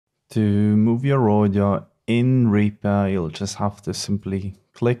To move your audio in Reaper, you'll just have to simply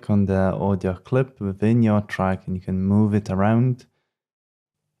click on the audio clip within your track and you can move it around.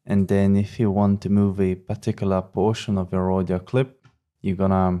 And then if you want to move a particular portion of your audio clip, you're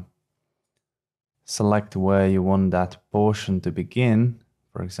gonna select where you want that portion to begin,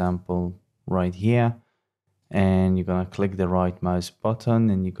 for example, right here. And you're gonna click the right mouse button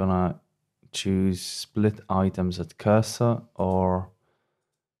and you're gonna choose split items at cursor or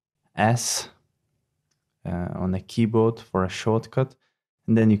S on the keyboard for a shortcut,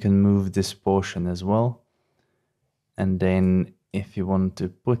 and then you can move this portion as well. And then if you want to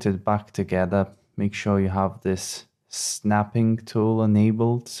put it back together, make sure you have this snapping tool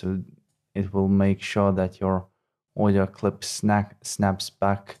enabled, so it will make sure that your audio clip snaps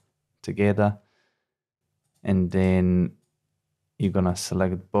back together. And then you're gonna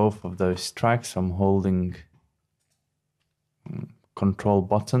select both of those tracks. I'm holding Control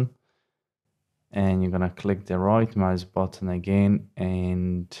button, and you're gonna click the right mouse button again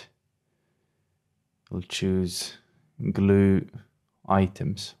and we'll choose glue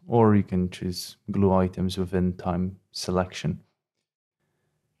items, or you can choose glue items within time selection.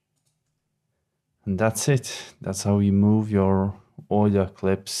 And that's it. That's how you move your audio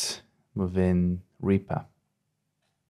clips within Reaper.